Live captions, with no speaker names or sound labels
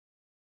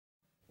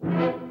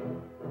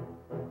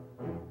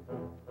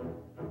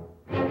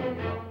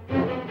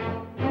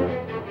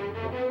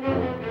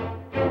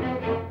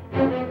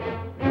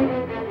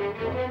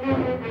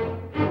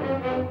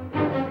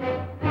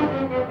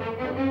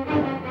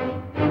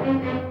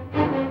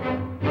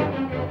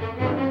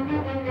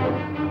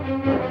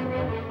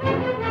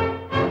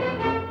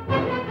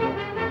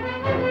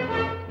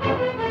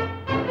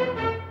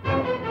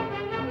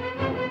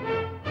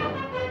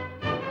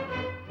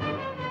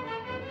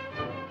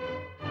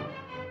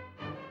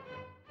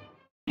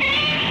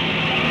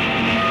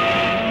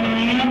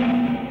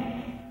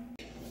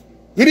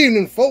Good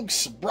evening,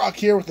 folks. Brock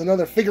here with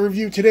another figure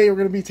review. Today we're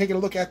going to be taking a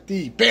look at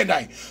the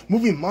Bandai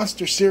Movie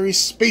Monster Series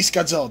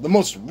Spacegodzilla, the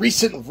most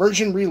recent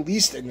version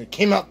released, and it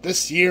came out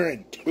this year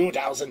in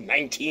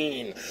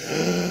 2019.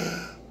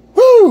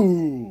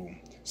 Woo!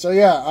 So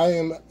yeah, I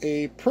am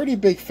a pretty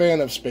big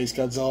fan of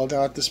Spacegodzilla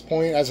now at this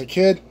point. As a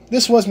kid,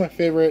 this was my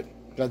favorite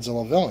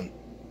Godzilla villain.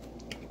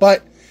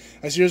 But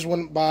as years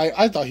went by,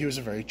 I thought he was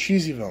a very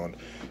cheesy villain.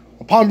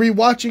 Upon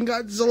rewatching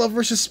Godzilla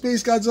vs.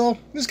 Spacegodzilla,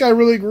 this guy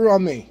really grew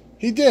on me.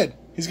 He did.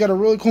 He's got a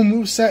really cool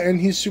moveset, and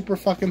he's super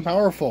fucking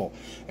powerful.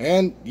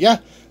 And yeah,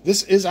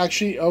 this is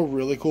actually a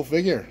really cool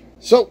figure.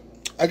 So,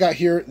 I got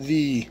here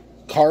the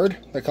card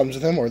that comes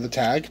with him, or the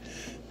tag.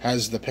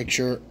 Has the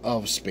picture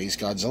of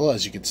Spacegodzilla,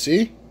 as you can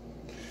see.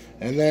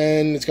 And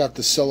then it's got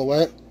the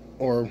silhouette,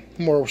 or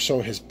more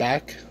so his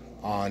back,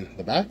 on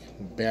the back.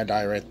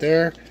 Bandai right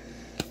there.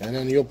 And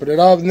then you open it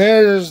up, and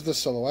there's the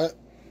silhouette.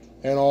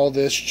 And all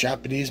this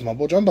Japanese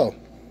mumbo-jumbo.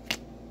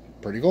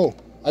 Pretty cool.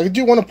 I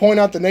do want to point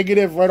out the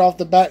negative right off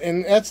the bat,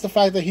 and that's the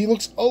fact that he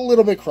looks a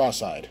little bit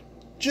cross-eyed.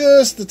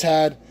 Just a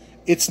tad.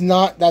 It's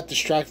not that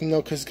distracting,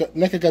 though, because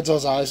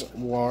Mechagodzilla's eyes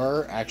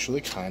were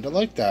actually kind of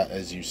like that,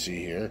 as you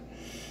see here.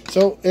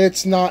 So,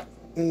 it's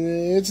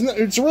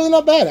really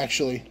not bad,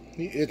 actually.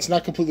 It's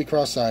not completely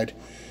cross-eyed.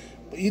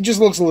 He just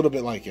looks a little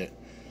bit like it.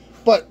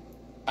 But,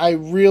 I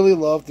really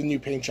love the new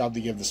paint job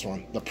they give this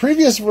one. The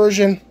previous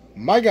version,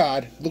 my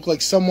God, looked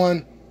like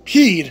someone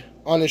peed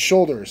on his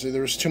shoulders.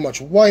 There was too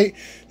much white.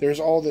 There's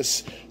all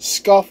this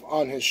scuff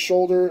on his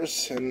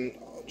shoulders, and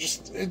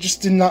it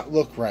just did not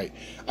look right.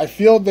 I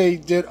feel they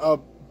did a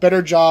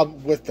better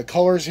job with the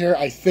colors here.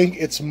 I think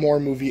it's more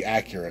movie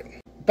accurate.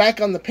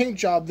 Back on the paint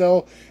job,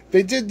 though,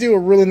 they did do a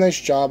really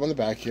nice job on the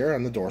back here,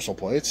 on the dorsal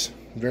plates.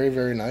 Very,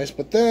 very nice.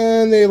 But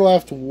then they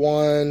left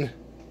one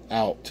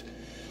out.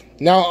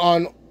 Now,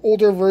 on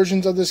older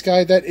versions of this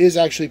guy, that is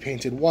actually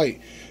painted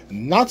white.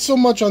 Not so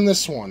much on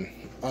this one,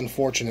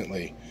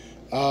 unfortunately.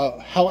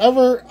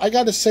 However, I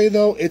gotta say,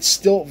 though, it's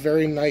still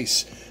very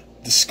nice.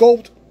 The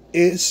sculpt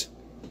is,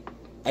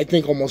 I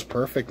think, almost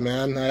perfect,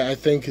 man. I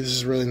think this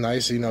is really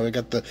nice. You know, they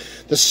got the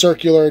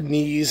circular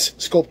knees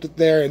sculpted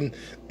there, and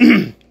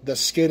the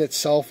skin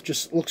itself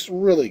just looks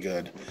really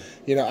good.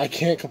 You know, I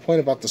can't complain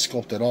about the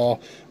sculpt at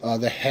all.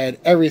 The head,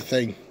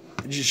 everything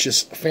is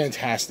just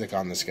fantastic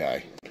on this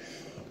guy.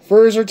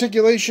 For his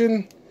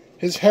articulation,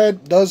 his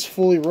head does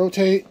fully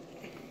rotate.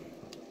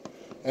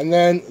 And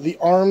then the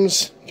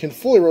arms can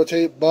fully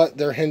rotate, but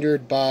they're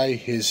hindered by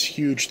his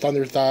huge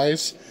thunder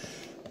thighs.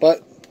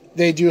 But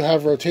they do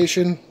have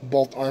rotation,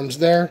 both arms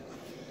there.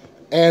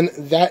 And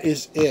that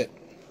is it.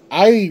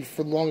 I,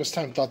 for the longest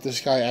time, thought this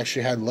guy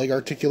actually had leg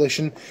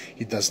articulation.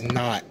 He does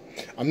not.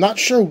 I'm not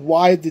sure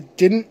why they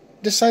didn't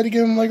decide to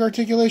give him leg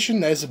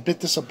articulation. That is a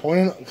bit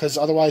disappointing, because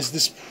otherwise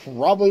this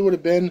probably would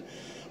have been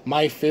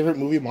my favorite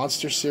movie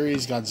monster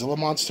series, Godzilla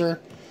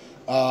monster.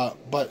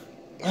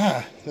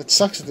 That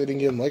sucks that they didn't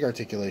give him leg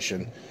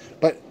articulation.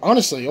 But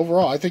honestly,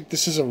 overall, I think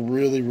this is a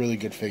really, really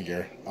good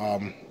figure.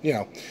 You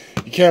know,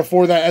 you can't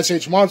afford that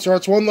SH Monster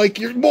Arts one like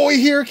your boy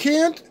here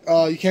can't.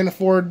 You can't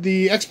afford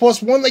the X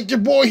Plus one like your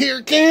boy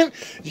here can't.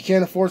 You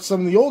can't afford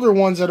some of the older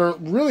ones that are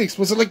really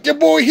expensive like your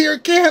boy here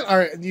can't.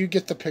 Alright, you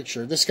get the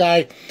picture. This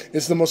guy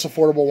is the most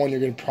affordable one you're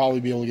going to probably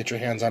be able to get your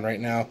hands on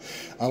right now.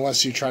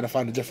 Unless you try to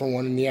find a different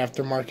one in the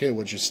aftermarket,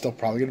 which is still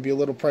probably going to be a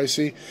little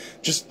pricey.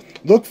 Just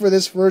look for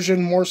this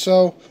version more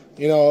so.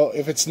 You know,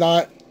 if it's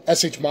not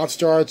SH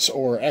Monster Arts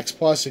or X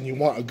Plus and you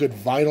want a good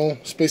vinyl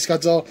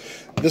Spacegodzilla,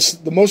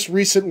 the most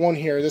recent one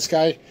here, this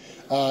guy,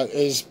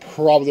 is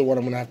probably what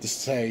I'm going to have to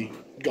say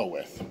go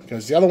with.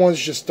 Because the other ones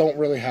just don't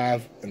really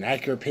have an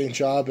accurate paint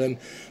job and,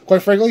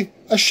 quite frankly,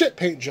 a shit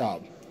paint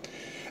job.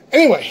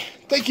 Anyway,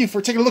 thank you for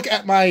taking a look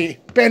at my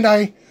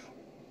Bandai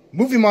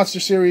Movie Monster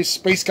Series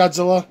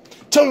Spacegodzilla.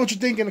 Tell me what you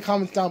think in the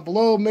comments down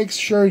below. Make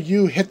sure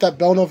you hit that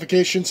bell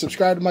notification.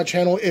 Subscribe to my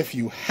channel if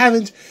you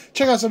haven't.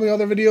 Check out some of the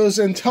other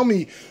videos and tell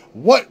me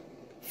what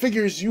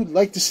figures you'd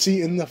like to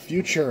see in the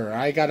future.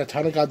 I got a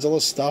ton of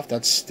Godzilla stuff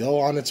that's still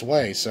on its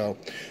way, so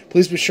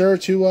please be sure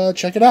to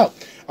check it out.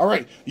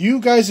 Alright, you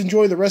guys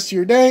enjoy the rest of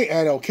your day,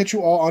 and I'll catch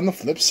you all on the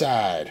flip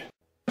side.